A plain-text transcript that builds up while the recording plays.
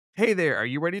Hey there, are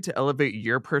you ready to elevate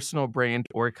your personal brand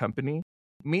or company?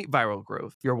 Meet Viral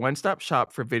Growth, your one-stop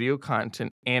shop for video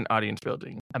content and audience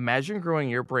building. Imagine growing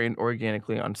your brand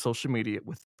organically on social media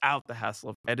without the hassle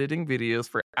of editing videos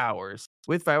for hours.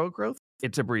 With Viral Growth,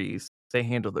 it's a breeze. They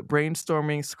handle the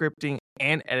brainstorming, scripting,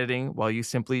 and editing while you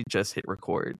simply just hit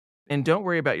record. And don't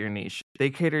worry about your niche.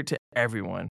 They cater to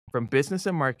everyone, from business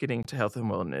and marketing to health and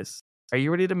wellness. Are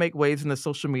you ready to make waves in the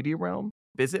social media realm?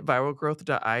 Visit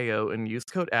viralgrowth.io and use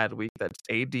code ADWEEK, that's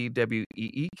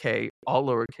ADWEEK, all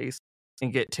lowercase,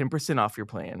 and get 10% off your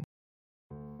plan.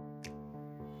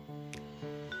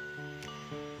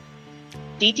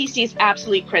 DTC is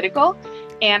absolutely critical,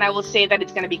 and I will say that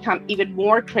it's going to become even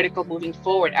more critical moving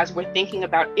forward as we're thinking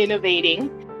about innovating.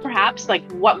 Perhaps like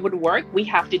what would work, we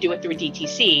have to do it through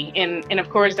DTC. And of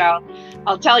course,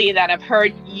 I'll tell you that I've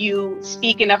heard you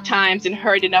speak enough times and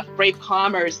heard enough Brave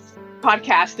Commerce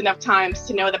podcast enough times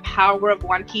to know the power of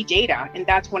 1P data. And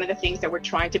that's one of the things that we're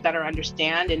trying to better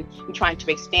understand and trying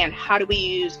to expand. How do we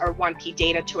use our 1P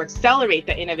data to accelerate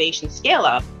the innovation scale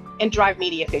up and drive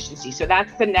media efficiency? So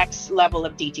that's the next level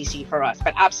of DTC for us,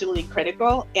 but absolutely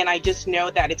critical. And I just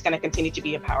know that it's going to continue to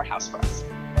be a powerhouse for us.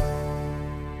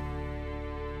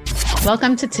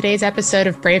 Welcome to today's episode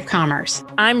of Brave Commerce.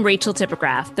 I'm Rachel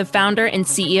Tipograph, the founder and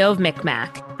CEO of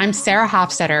Micmac. I'm Sarah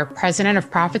Hofstetter, president of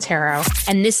Profitero.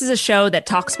 And this is a show that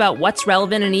talks about what's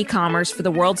relevant in e-commerce for the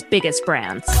world's biggest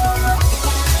brands.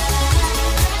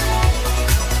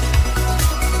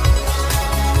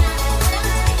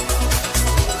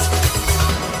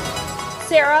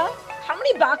 Sarah, how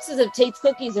many boxes of Tate's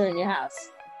cookies are in your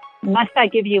house? Must I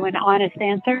give you an honest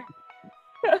answer?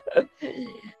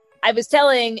 I was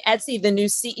telling Etsy, the new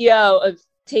CEO of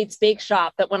Tate's Bake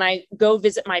Shop, that when I go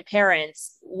visit my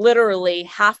parents, literally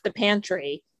half the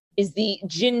pantry is the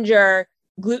ginger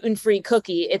gluten-free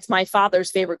cookie. It's my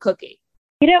father's favorite cookie.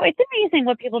 You know, it's amazing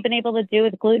what people have been able to do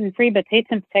with gluten-free, but Tate's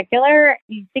in particular.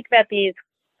 You think about these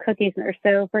cookies and they're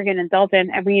so friggin'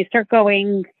 indulgent. And when you start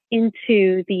going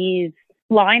into these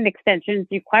line extensions,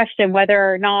 you question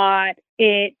whether or not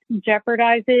it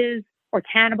jeopardizes or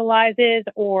cannibalizes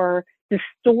or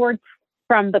distorts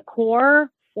from the core,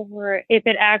 or if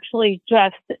it actually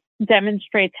just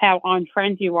demonstrates how on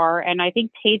trend you are. And I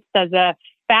think Tate's does a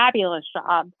fabulous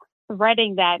job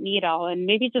threading that needle. And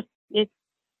maybe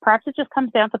perhaps it just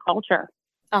comes down to culture.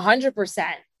 100%.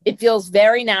 It feels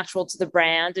very natural to the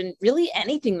brand and really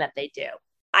anything that they do.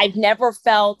 I've never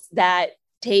felt that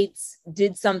Tate's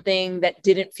did something that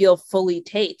didn't feel fully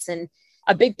Tate's. And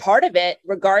a big part of it,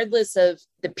 regardless of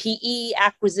the PE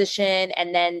acquisition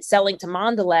and then selling to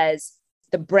Mondelez,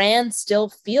 the brand still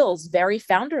feels very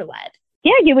founder-led.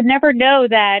 Yeah, you would never know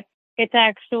that it's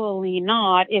actually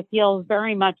not. It feels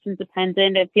very much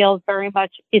independent. It feels very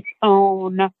much its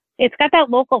own. It's got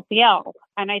that local feel.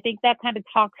 And I think that kind of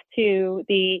talks to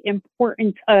the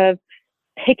importance of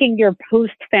picking your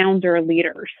post-founder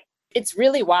leaders. It's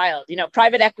really wild. You know,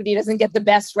 private equity doesn't get the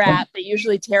best rap. They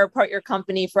usually tear apart your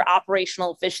company for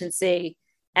operational efficiency.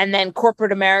 And then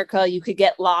corporate America, you could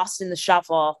get lost in the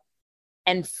shuffle.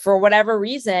 And for whatever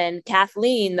reason,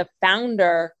 Kathleen, the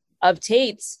founder of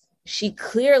Tate's, she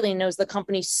clearly knows the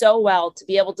company so well to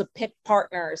be able to pick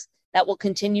partners that will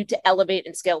continue to elevate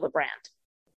and scale the brand.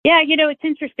 Yeah, you know, it's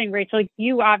interesting, Rachel.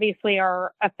 You obviously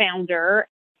are a founder.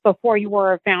 Before you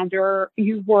were a founder,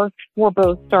 you worked for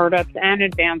both startups and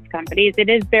advanced companies. It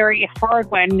is very hard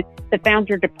when the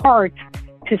founder departs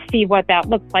to see what that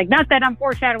looks like. Not that I'm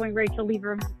foreshadowing Rachel,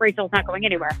 Rachel's not going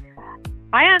anywhere.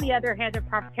 I, on the other hand, at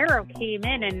Profitero came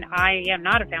in, and I am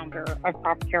not a founder of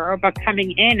Profitero, but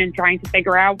coming in and trying to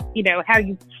figure out, you know, how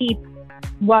you keep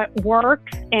what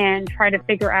works and try to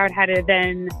figure out how to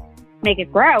then make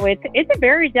it grow. It's a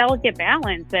very delicate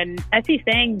balance. And Etsy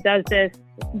Sang does this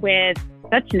with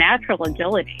such natural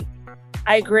agility.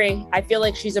 I agree. I feel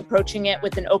like she's approaching it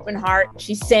with an open heart.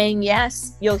 She's saying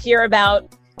yes. You'll hear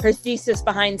about her thesis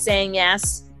behind saying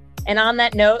yes. And on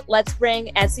that note, let's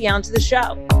bring Etsy onto the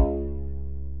show.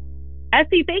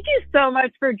 Etsy, thank you so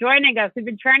much for joining us. We've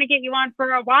been trying to get you on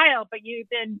for a while, but you've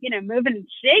been, moving and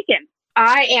shaking.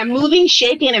 I am moving,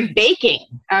 shaking, and baking.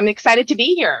 I'm excited to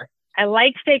be here. I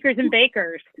like shakers and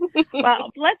bakers.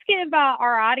 Well, let's give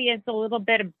our audience a little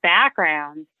bit of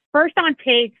background. First on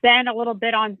Tate's, then a little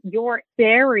bit on your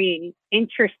very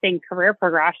interesting career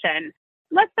progression.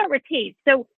 Let's start with Tate's.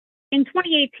 So in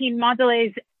 2018,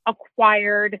 Mondelez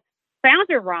acquired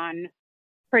founder-run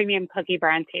premium cookie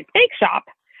brand Tate's Bake Shop.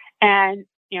 And,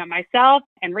 myself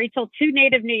and Rachel, two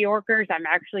native New Yorkers, I'm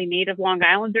actually native Long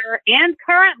Islander and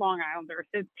current Long Islander.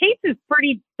 So Tate's is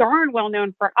pretty darn well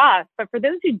known for us. But for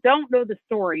those who don't know the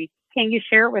story, can you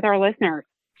share it with our listeners?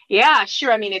 Yeah,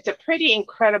 sure. I mean, it's a pretty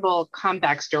incredible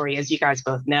comeback story, as you guys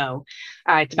both know.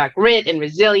 It's about grit and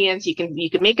resilience. You can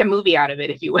make a movie out of it,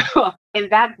 if you will. And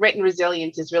that grit and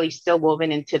resilience is really still woven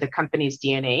into the company's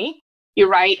DNA. You're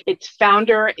right. Its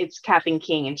founder, it's Kathleen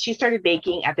King, and she started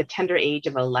baking at the tender age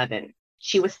of 11.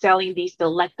 She was selling these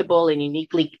delectable and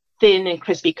uniquely thin and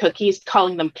crispy cookies,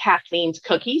 calling them Kathleen's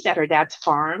cookies at her dad's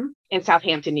farm in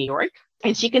Southampton, New York.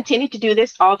 And she continued to do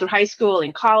this all through high school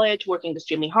and college, working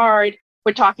extremely hard.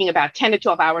 We're talking about 10 to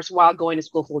 12 hours while going to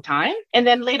school full time. And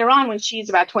then later on, when she's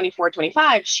about 24,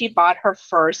 25, she bought her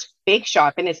first bake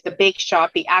shop. And it's the bake shop,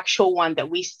 the actual one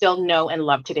that we still know and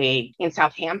love today in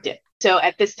Southampton. So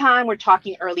at this time, we're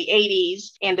talking early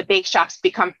 80s, and the bake shops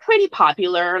become pretty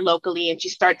popular locally. And she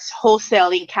starts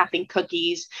wholesaling Kathleen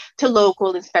cookies to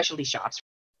local and specialty shops.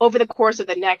 Over the course of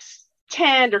the next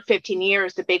 10 or 15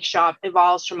 years, the bake shop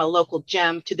evolves from a local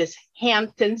gem to this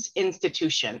Hamptons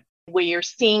institution, where you're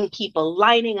seeing people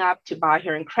lining up to buy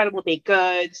her incredible baked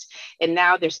goods. And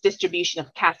now there's distribution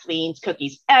of Kathleen's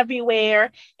cookies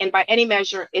everywhere. And by any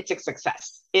measure, it's a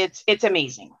success. It's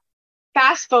amazing.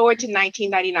 Fast forward to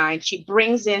 1999, she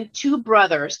brings in two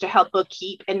brothers to help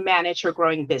bookkeep and manage her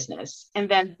growing business. And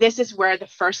then this is where the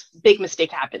first big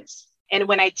mistake happens. And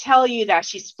when I tell you that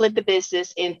she split the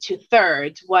business into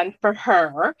thirds, one for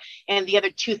her and the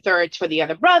other 2/3 for the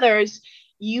other brothers,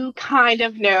 you kind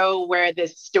of know where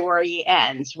this story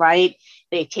ends, right?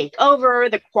 They take over,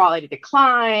 the quality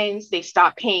declines, they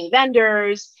stop paying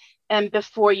vendors, and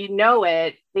before you know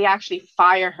it, they actually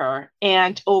fire her.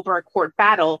 And over a court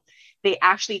battle, they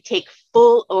actually take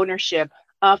full ownership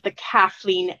of the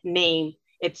Kathleen name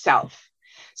itself.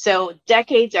 So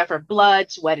decades of her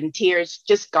blood, sweat, and tears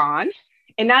just gone.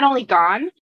 And not only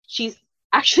gone, she's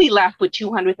actually left with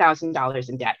 $200,000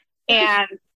 in debt. And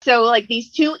so like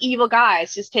these two evil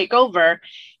guys just take over,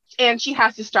 and she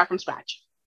has to start from scratch,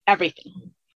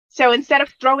 everything. So instead of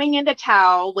throwing in the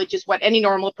towel, which is what any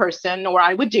normal person or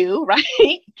I would do,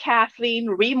 right? Kathleen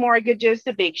remortgages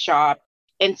the bake shop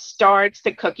and starts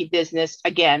the cookie business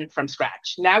again from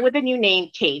scratch. Now with a new name,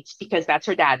 Tate's, because that's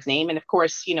her dad's name. And of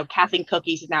course, Kathleen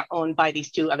Cookies is now owned by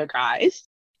these two other guys.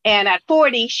 And at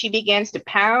 40, she begins to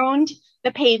pound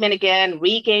the pavement again,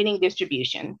 regaining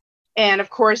distribution. And of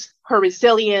course, her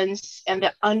resilience and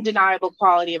the undeniable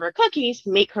quality of her cookies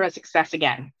make her a success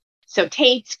again. So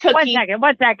Tate's Cookies.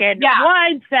 One second. Yeah.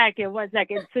 One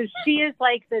second. So she is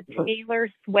like the Taylor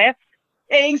Swift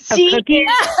And of cookies?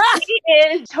 she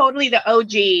is totally the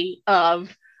OG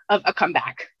of a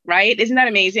comeback, right? Isn't that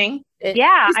amazing?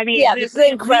 Yeah. I mean, this is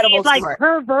an incredible like story.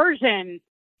 her version.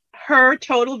 Her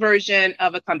total version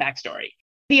of a comeback story.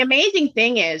 The amazing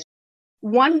thing is,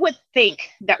 one would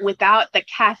think that without the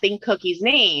Kathleen Cookies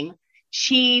name,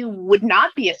 she would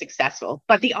not be as successful,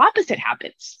 but the opposite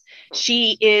happens.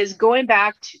 She is going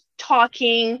back to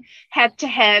talking head to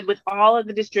head with all of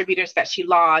the distributors that she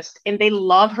lost, and they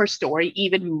love her story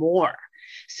even more.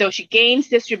 So she gains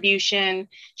distribution.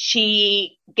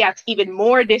 She gets even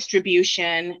more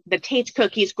distribution. The Tate's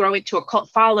Cookies grow into a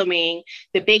cult following.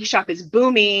 The bake shop is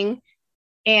booming.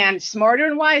 And smarter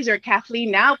and wiser,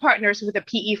 Kathleen now partners with a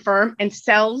PE firm and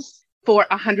sells for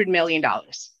 $100 million.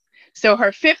 So her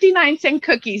 59-cent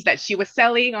cookies that she was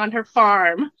selling on her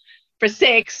farm for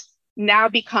 $6 now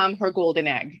become her golden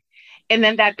egg. And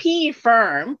then that PE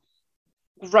firm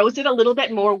grows it a little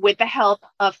bit more with the help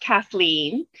of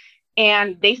Kathleen.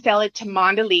 And they sell it to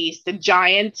Mondelez, the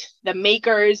giant, the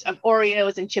makers of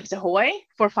Oreos and Chips Ahoy,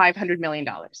 for $500 million.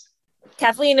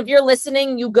 Kathleen, if you're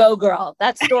listening, you go, girl.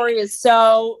 That story is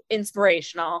so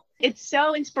inspirational. It's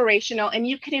so inspirational. And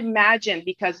you can imagine,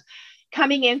 because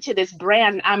coming into this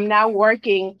brand, I'm now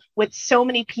working with so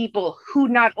many people who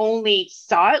not only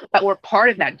saw it, but were part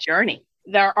of that journey.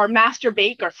 Our master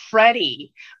baker,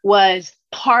 Freddie, was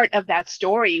part of that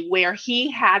story where he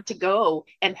had to go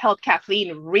and help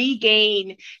Kathleen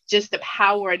regain just the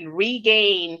power and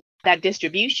regain that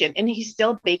distribution. And he's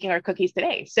still baking our cookies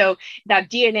today. So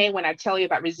that DNA, when I tell you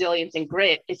about resilience and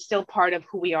grit, it's still part of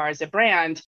who we are as a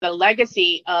brand. The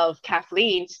legacy of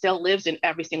Kathleen still lives in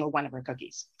every single one of her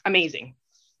cookies. Amazing.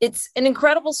 It's an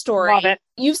incredible story. Love it.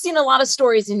 You've seen a lot of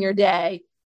stories in your day.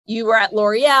 You were at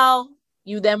L'Oreal.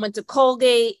 You then went to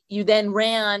Colgate. You then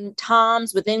ran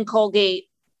Tom's within Colgate.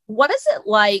 What is it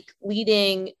like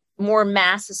leading more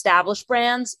mass established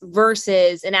brands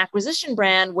versus an acquisition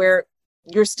brand where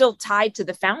you're still tied to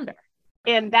the founder?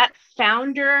 And that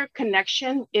founder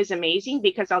connection is amazing,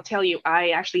 because I'll tell you, I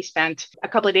actually spent a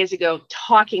couple of days ago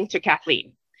talking to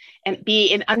Kathleen, and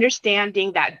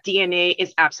understanding that DNA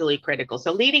is absolutely critical.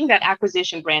 So leading that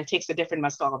acquisition brand takes a different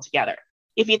muscle altogether.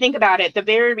 If you think about it, the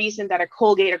very reason that a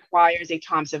Colgate acquires a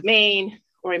Tom's of Maine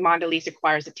or a Mondelez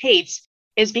acquires a Tate's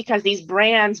is because these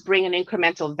brands bring an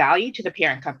incremental value to the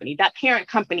parent company. That parent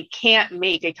company can't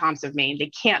make a Tom's of Maine.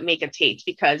 They can't make a Tate's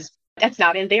because that's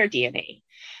not in their DNA.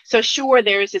 So sure,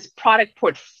 there's this product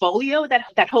portfolio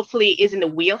that hopefully is in the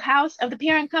wheelhouse of the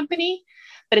parent company,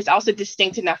 but it's also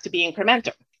distinct enough to be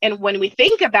incremental. And when we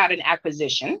think about an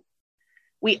acquisition,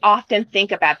 we often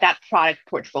think about that product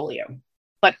portfolio.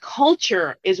 But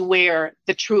culture is where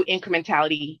the true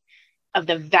incrementality of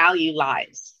the value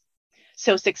lies.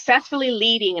 So successfully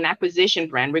leading an acquisition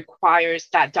brand requires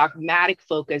that dogmatic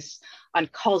focus on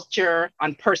culture,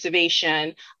 on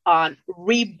preservation, on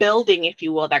rebuilding, if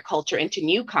you will, that culture into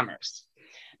newcomers.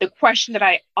 The question that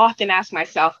I often ask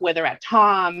myself, whether at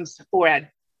Tom's or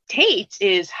at Tate's,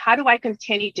 is how do I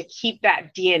continue to keep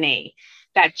that DNA,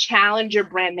 that challenger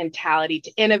brand mentality,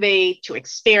 to innovate, to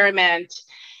experiment,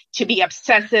 to be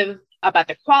obsessive about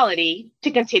the quality, to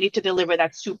continue to deliver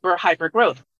that super hyper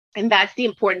growth? And that's the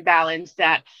important balance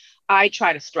that I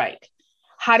try to strike.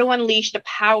 How to unleash the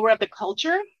power of the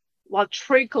culture while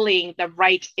trickling the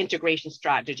right integration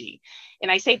strategy.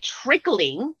 And I say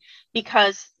trickling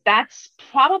because that's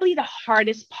probably the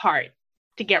hardest part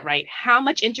to get right. How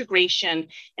much integration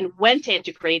and when to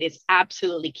integrate is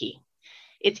absolutely key.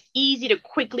 It's easy to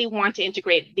quickly want to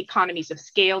integrate the economies of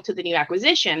scale to the new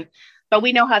acquisition, but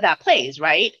we know how that plays,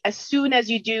 right? As soon as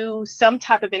you do some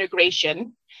type of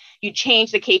integration, you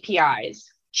change the KPIs.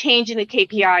 Changing the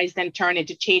KPIs then turn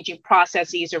into changing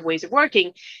processes or ways of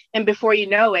working. And before you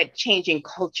know it, changing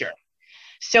culture.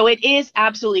 So it is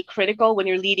absolutely critical when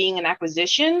you're leading an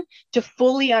acquisition to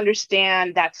fully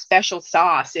understand that special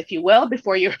sauce, if you will,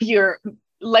 before you're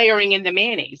layering in the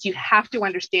mayonnaise. You have to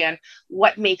understand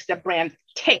what makes the brand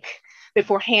tick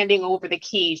before handing over the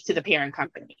keys to the parent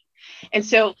company. And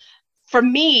so for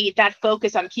me, that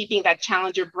focus on keeping that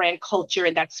challenger brand culture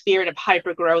and that spirit of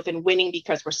hyper growth and winning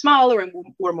because we're smaller and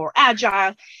we're more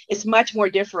agile is much more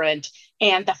different.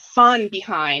 And the fun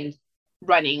behind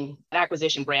running an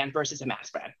acquisition brand versus a mass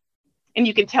brand. And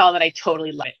you can tell that I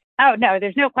totally love it. Oh, no,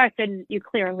 there's no question. You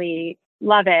clearly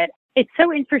love it. It's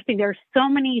so interesting. There's so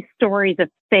many stories of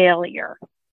failure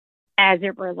as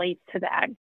it relates to that.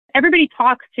 Everybody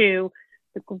talks to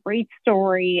the great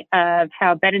story of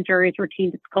how Ben & Jerry's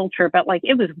retained its culture, but like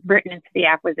it was written into the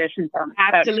acquisition firm.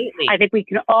 Absolutely. So I think we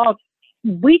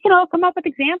can all come up with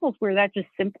examples where that just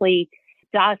simply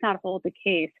does not hold the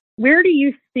case. Where do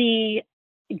you see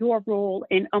your role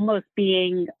in almost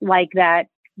being like that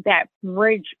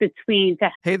bridge between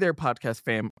Hey there, podcast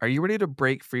fam. Are you ready to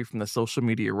break free from the social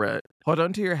media rut? Hold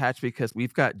on to your hatch because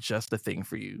we've got just the thing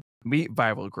for you. Meet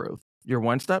Viral Growth, your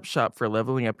one-stop shop for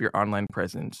leveling up your online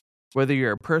presence. Whether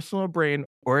you're a personal brand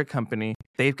or a company,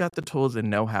 they've got the tools and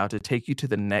know-how to take you to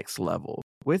the next level.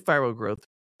 With Viral Growth,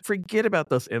 forget about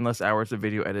those endless hours of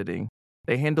video editing.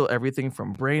 They handle everything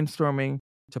from brainstorming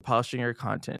to polishing your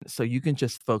content so you can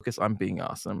just focus on being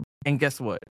awesome. And guess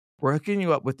what? We're hooking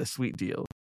you up with a sweet deal.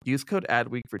 Use code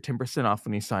ADWEEK for 10% off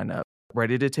when you sign up.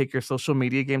 Ready to take your social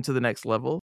media game to the next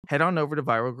level? Head on over to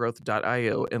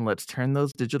viralgrowth.io and let's turn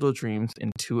those digital dreams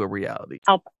into a reality.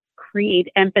 Help create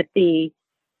empathy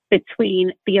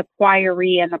between the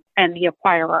acquiree and the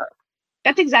acquirer.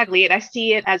 That's exactly it. I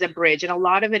see it as a bridge. And a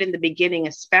lot of it in the beginning,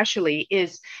 especially,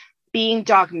 is being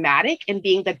dogmatic and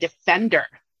being the defender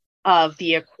of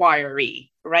the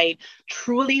acquiree, right?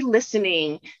 Truly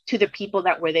listening to the people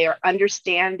that were there,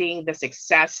 understanding the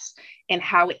success and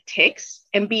how it ticks,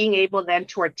 and being able then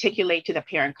to articulate to the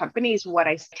parent company is what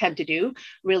I tend to do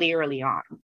really early on.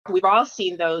 We've all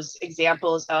seen those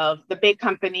examples of the big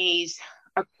companies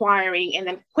acquiring and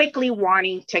then quickly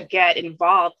wanting to get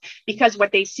involved because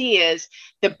what they see is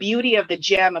the beauty of the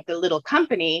gem of the little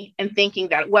company and thinking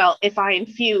that, well, if I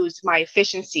infuse my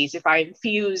efficiencies, if I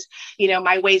infuse,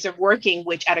 my ways of working,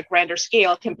 which at a grander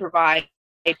scale can provide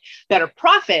better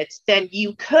profits, then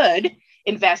you could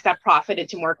invest that profit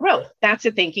into more growth. That's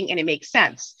the thinking and it makes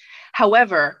sense.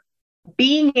 However,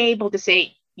 being able to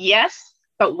say, yes,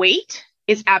 but wait,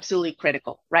 is absolutely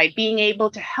critical, right? Being able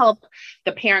to help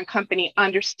the parent company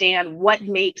understand what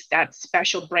makes that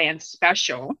special brand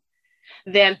special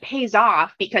then pays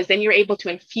off because then you're able to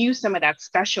infuse some of that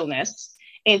specialness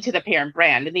into the parent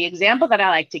brand. And the example that I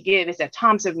like to give is that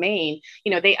Tom's of Maine,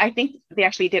 I think they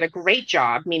actually did a great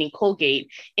job, meaning Colgate,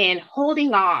 in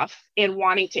holding off and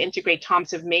wanting to integrate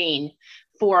Tom's of Maine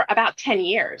for about 10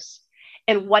 years.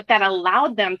 And what that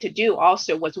allowed them to do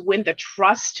also was win the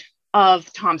trust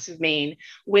of Tom's of Maine,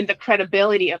 win the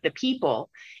credibility of the people,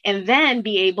 and then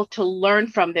be able to learn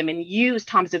from them and use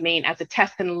Tom's of Maine as a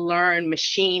test and learn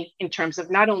machine in terms of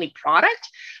not only product,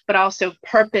 but also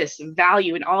purpose,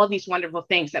 value, and all of these wonderful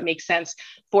things that make sense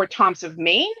for Tom's of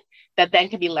Maine that then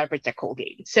can be leveraged at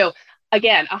Colgate. So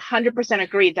again, 100%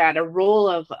 agree that a role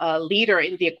of a leader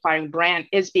in the acquiring brand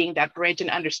is being that bridge and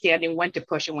understanding when to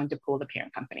push and when to pull the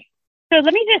parent company. So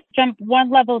let me just jump one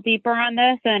level deeper on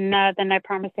this, and then I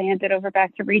promise to hand it over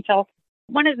back to Rachel.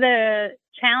 One of the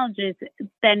challenges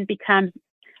then becomes,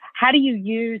 how do you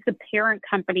use the parent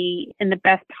company in the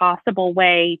best possible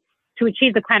way to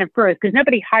achieve the kind of growth? Because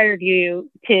nobody hired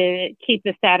you to keep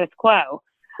the status quo.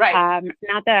 Right.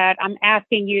 Not that I'm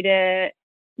asking you to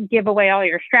give away all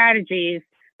your strategies,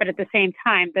 but at the same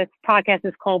time, this podcast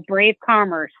is called Brave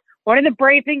Commerce. What are the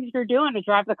brave things you're doing to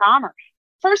drive the commerce?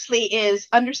 Firstly is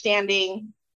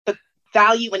understanding the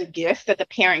value and gift that the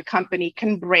parent company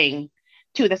can bring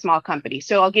to the small company.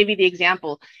 So I'll give you the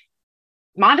example.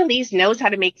 Mondelez knows how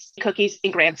to make cookies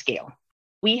in grand scale.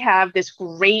 We have this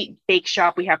great bake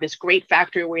shop. We have this great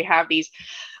factory where we have these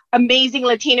amazing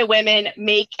Latina women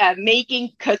making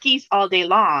cookies all day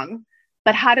long.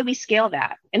 But how do we scale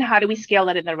that? And how do we scale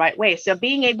that in the right way? So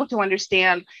being able to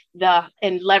understand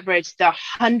and leverage the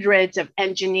hundreds of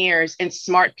engineers and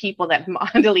smart people that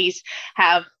Mondelez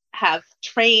have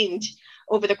trained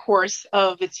over the course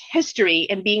of its history,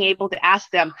 and being able to ask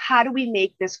them, how do we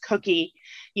make this cookie?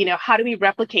 How do we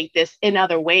replicate this in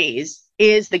other ways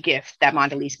is the gift that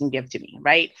Mondelez can give to me,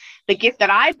 right? The gift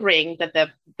that I bring, that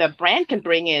the brand can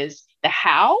bring, is the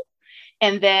how,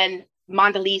 and then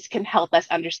Mondelez can help us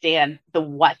understand the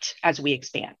what as we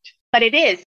expand. But it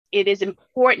is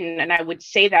important, and I would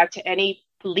say that to any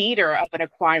leader of an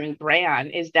acquiring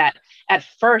brand, is that at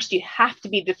first you have to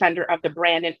be defender of the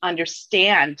brand and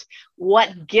understand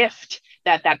what gift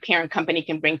that parent company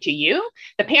can bring to you.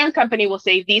 The parent company will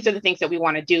say, these are the things that we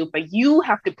want to do, but you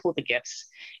have to pull the gifts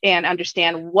and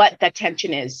understand what that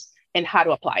tension is and how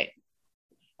to apply it.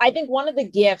 I think one of the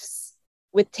gifts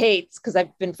with Tate's, because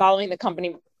I've been following the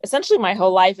company essentially my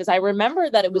whole life, is I remember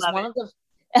that it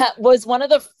was one of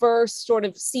the first sort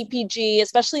of CPG,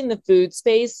 especially in the food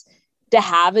space, to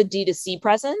have a D2C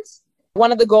presence.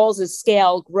 One of the goals is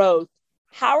scale growth.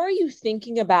 How are you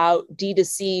thinking about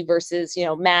D2C versus,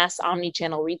 mass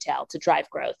omni-channel retail to drive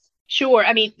growth? Sure.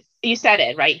 I mean, you said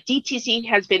it, right? DTC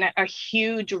has been a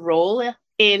huge role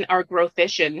in our growth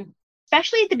vision,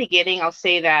 especially at the beginning. I'll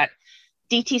say that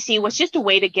DTC was just a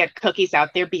way to get cookies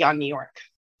out there beyond New York.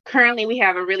 Currently, we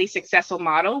have a really successful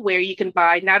model where you can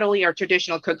buy not only our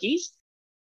traditional cookies,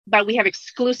 but we have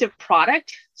exclusive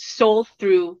product sold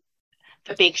through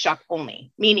the bake shop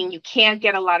only, meaning you can't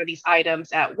get a lot of these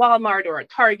items at Walmart or at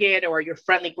Target or your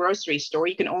friendly grocery store.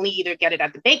 You can only either get it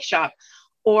at the bake shop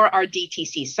or our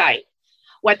DTC site.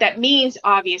 What that means,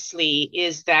 obviously,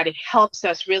 is that it helps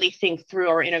us really think through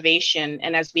our innovation.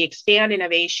 And as we expand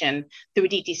innovation through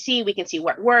DTC, we can see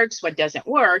what works, what doesn't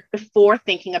work before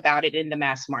thinking about it in the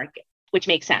mass market, which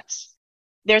makes sense.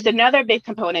 There's another big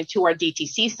component to our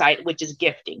DTC site, which is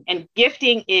gifting. And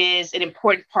gifting is an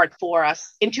important part for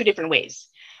us in two different ways.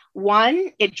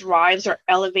 One, it drives our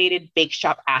elevated bake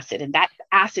shop asset, and that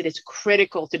asset is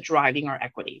critical to driving our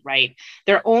equity, right?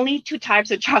 There are only two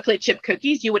types of chocolate chip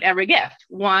cookies you would ever gift.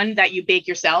 One that you bake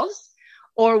yourselves,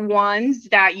 or ones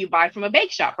that you buy from a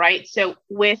bake shop, right? So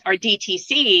with our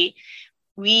DTC,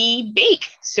 we bake,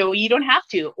 so you don't have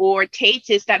to. Or Tate's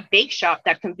is that bake shop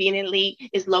that conveniently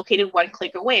is located one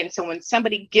click away. And so when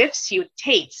somebody gifts you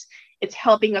Tate's, it's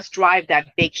helping us drive that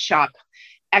bake shop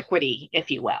equity,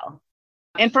 if you will.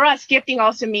 And for us, gifting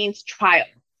also means trial.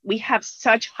 We have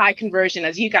such high conversion,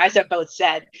 as you guys have both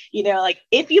said.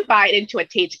 If you buy it into a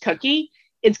Tate's cookie,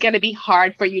 it's going to be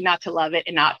hard for you not to love it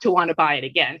and not to want to buy it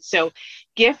again. So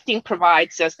gifting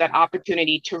provides us that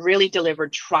opportunity to really deliver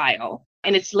trial.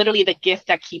 And it's literally the gift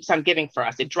that keeps on giving for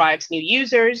us. It drives new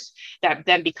users that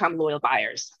then become loyal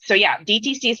buyers. So yeah,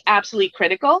 DTC is absolutely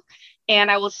critical. And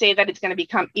I will say that it's going to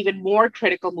become even more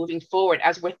critical moving forward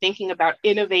as we're thinking about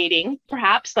innovating,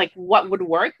 perhaps like what would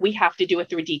work. We have to do it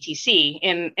through DTC.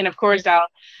 And of course,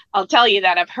 I'll tell you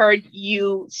that I've heard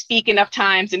you speak enough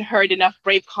times and heard enough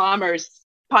Brave Commerce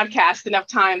podcast enough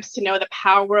times to know the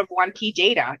power of 1P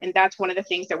data. And that's one of the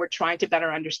things that we're trying to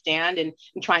better understand and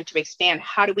trying to expand.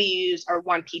 How do we use our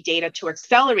 1P data to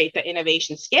accelerate the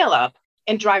innovation scale up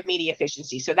and drive media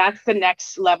efficiency? So that's the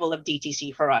next level of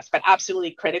DTC for us, but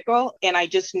absolutely critical. And I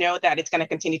just know that it's going to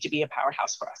continue to be a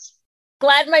powerhouse for us.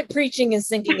 Glad my preaching is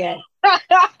sinking in.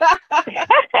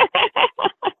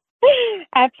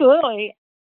 Absolutely.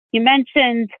 You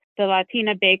mentioned the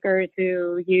Latina bakers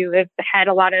who you have had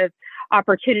a lot of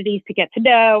opportunities to get to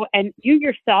know, and you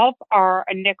yourself are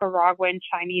a Nicaraguan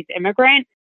Chinese immigrant.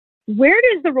 Where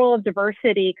does the role of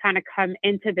diversity kind of come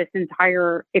into this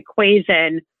entire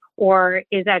equation? Or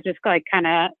is that just like kind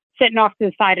of sitting off to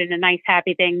the side and a nice,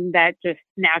 happy thing that just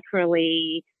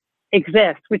naturally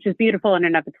exists, which is beautiful in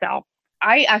and of itself?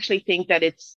 I actually think that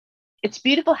it's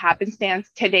beautiful happenstance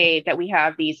today that we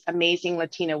have these amazing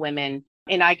Latina women,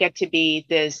 and I get to be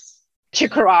this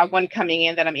Nicaraguan coming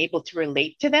in that I'm able to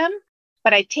relate to them.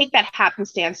 But I take that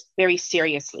happenstance very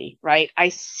seriously, right? I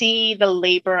see the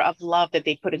labor of love that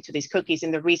they put into these cookies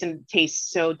and the reason it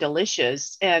tastes so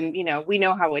delicious. And, we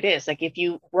know how it is. Like if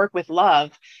you work with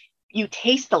love, you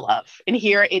taste the love. And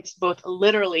here it's both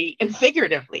literally and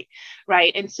figuratively,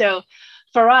 right? And so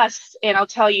for us, and I'll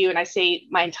tell you, and I say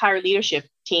my entire leadership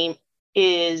team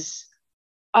is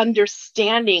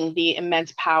understanding the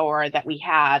immense power that we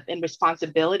have and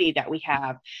responsibility that we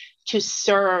have to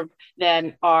serve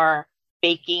then our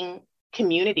baking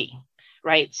community,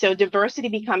 right? So diversity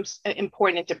becomes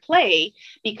important to play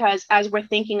because as we're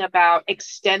thinking about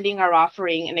extending our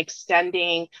offering and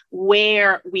extending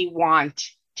where we want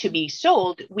to be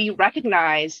sold, we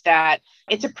recognize that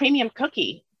it's a premium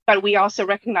cookie, but we also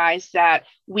recognize that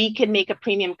we can make a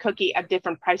premium cookie at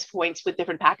different price points with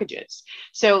different packages.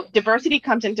 So diversity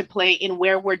comes into play in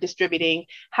where we're distributing,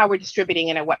 how we're distributing,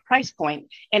 and at what price point.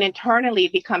 And internally,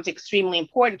 it becomes extremely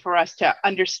important for us to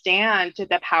understand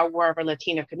the power of our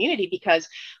Latino community because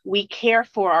we care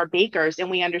for our bakers and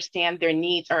we understand their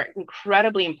needs are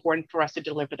incredibly important for us to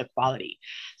deliver the quality.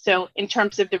 So in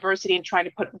terms of diversity and trying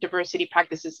to put diversity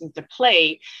practices into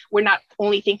play, we're not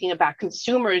only thinking about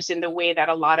consumers in the way that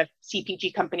a lot of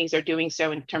CPG companies are doing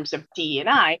so in terms of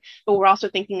DE&I, but we're also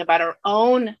thinking about our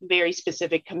own very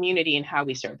specific community and how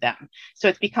we serve them. So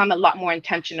it's become a lot more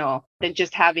intentional than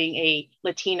just having a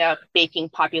Latina baking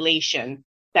population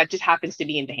that just happens to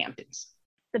be in the Hamptons.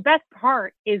 The best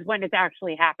part is when it's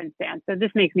actually happenstance. So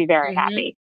this makes me very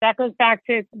happy. That goes back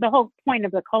to the whole point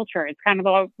of the culture. It's kind of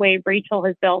the way Rachel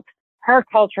has built her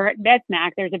culture at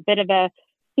Besmac. There's a bit of a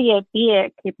see it, be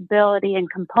it capability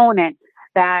and component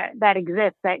that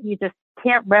exists that you just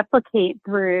can't replicate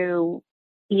through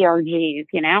ERGs,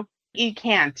 You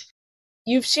can't.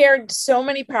 You've shared so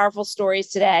many powerful stories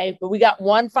today, but we got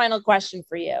one final question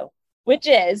for you, which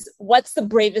is, what's the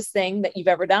bravest thing that you've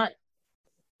ever done?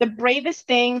 The bravest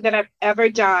thing that I've ever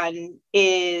done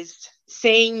is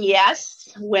saying yes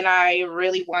when I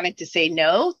really wanted to say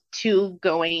no to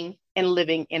going and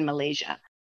living in Malaysia.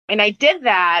 And I did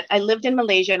that. I lived in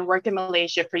Malaysia and worked in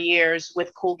Malaysia for years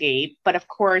with Colgate. But of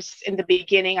course, in the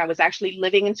beginning, I was actually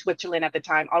living in Switzerland at the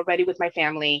time, already with my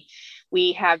family.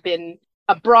 We have been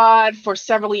abroad for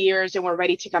several years and we're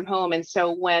ready to come home. And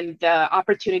so when the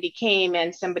opportunity came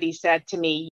and somebody said to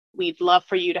me, we'd love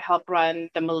for you to help run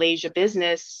the Malaysia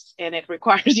business and it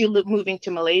requires you moving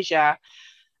to Malaysia,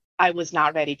 I was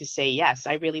not ready to say yes.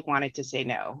 I really wanted to say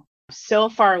no. So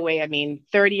far away,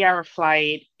 30-hour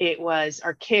flight. It was,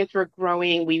 our kids were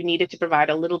growing. We needed to provide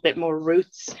a little bit more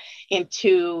roots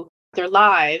into their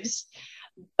lives.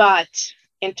 But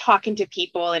in talking to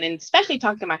people and especially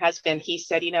talking to my husband, he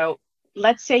said,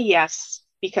 let's say yes,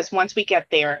 because once we get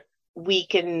there, we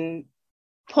can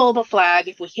pull the flag.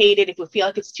 If we hate it, if we feel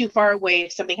like it's too far away,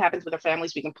 if something happens with our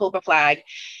families, we can pull the flag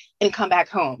and come back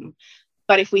home.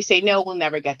 But if we say no, we'll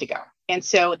never get to go. And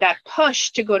so that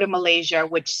push to go to Malaysia,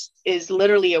 which is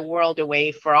literally a world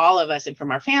away for all of us and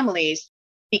from our families,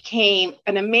 became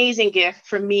an amazing gift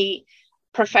for me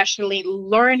professionally,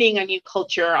 learning a new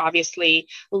culture, obviously,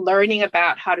 learning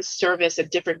about how to service a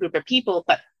different group of people,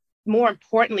 but more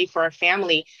importantly for our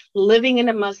family, living in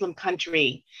a Muslim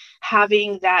country,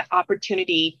 having that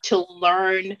opportunity to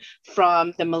learn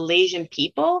from the Malaysian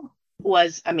people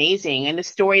was amazing. And the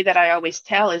story that I always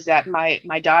tell is that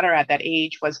my daughter at that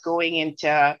age was going into,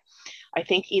 I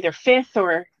think, either 5th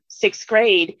or 6th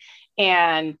grade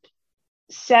and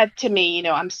said to me,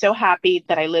 I'm so happy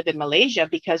that I live in Malaysia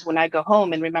because when I go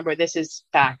home, and remember, this is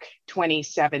back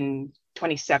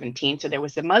 2017, so there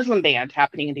was the Muslim ban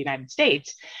happening in the United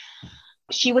States.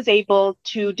 She was able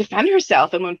to defend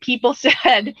herself. And when people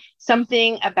said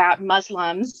something about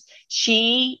Muslims,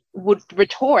 she would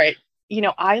retort,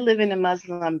 I live in a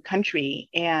Muslim country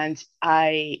and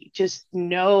I just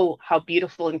know how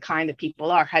beautiful and kind the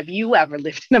people are. Have you ever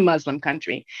lived in a Muslim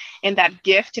country? And that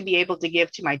gift to be able to give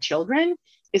to my children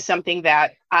is something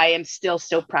that I am still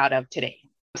so proud of today.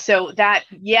 So that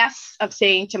yes of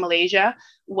saying to Malaysia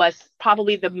was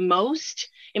probably the most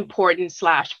important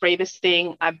 / bravest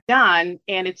thing I've done.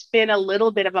 And it's been a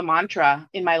little bit of a mantra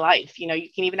in my life. You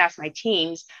can even ask my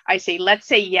teams. I say, let's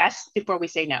say yes before we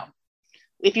say no.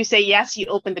 If you say yes, you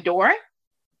open the door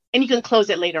and you can close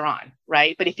it later on,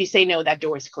 right? But if you say no, that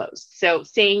door is closed. So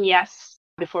saying yes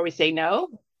before we say no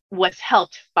was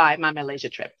helped by my Malaysia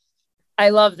trip. I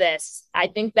love this. I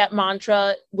think that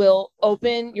mantra will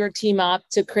open your team up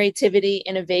to creativity,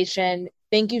 innovation.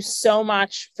 Thank you so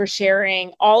much for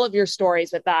sharing all of your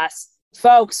stories with us.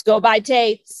 Folks, go buy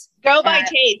Tate's. Go by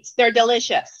Tate's. They're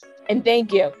delicious. And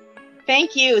thank you.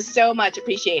 Thank you so much.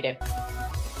 Appreciate it.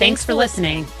 Thanks for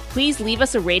listening. Please leave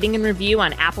us a rating and review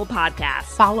on Apple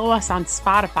Podcasts. Follow us on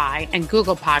Spotify and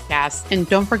Google Podcasts. And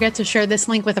don't forget to share this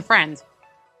link with a friend.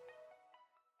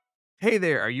 Hey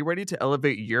there, are you ready to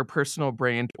elevate your personal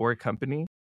brand or company?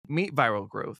 Meet Viral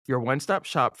Growth, your one-stop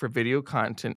shop for video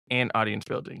content and audience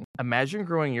building. Imagine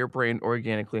growing your brand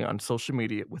organically on social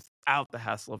media without the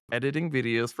hassle of editing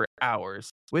videos for hours.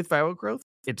 With Viral Growth,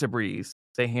 it's a breeze.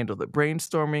 They handle the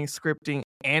brainstorming, scripting,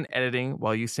 and editing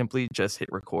while you simply just hit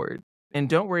record. And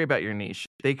don't worry about your niche.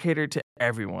 They cater to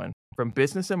everyone, from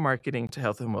business and marketing to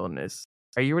health and wellness.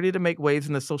 Are you ready to make waves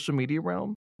in the social media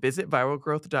realm? Visit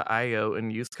viralgrowth.io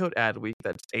and use code ADWEEK,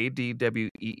 that's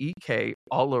ADWEEK,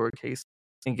 all lowercase,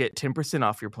 and get 10%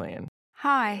 off your plan.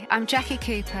 Hi, I'm Jackie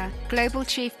Cooper, Global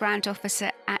Chief Brand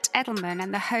Officer at Edelman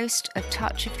and the host of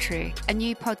Touch of Truth, a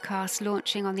new podcast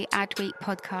launching on the Adweek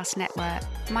Podcast Network.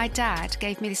 My dad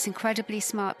gave me this incredibly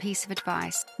smart piece of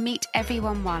advice: meet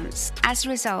everyone once. As a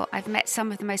result, I've met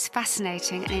some of the most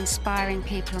fascinating and inspiring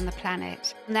people on the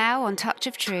planet. Now on Touch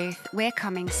of Truth, we're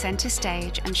coming center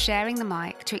stage and sharing the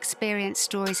mic to experience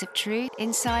stories of truth,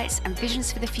 insights, and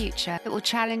visions for the future that will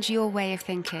challenge your way of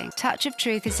thinking. Touch of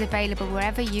Truth is available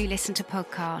wherever you listen to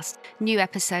podcasts. New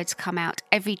episodes come out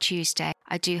every Tuesday.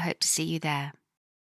 I do hope to see you there.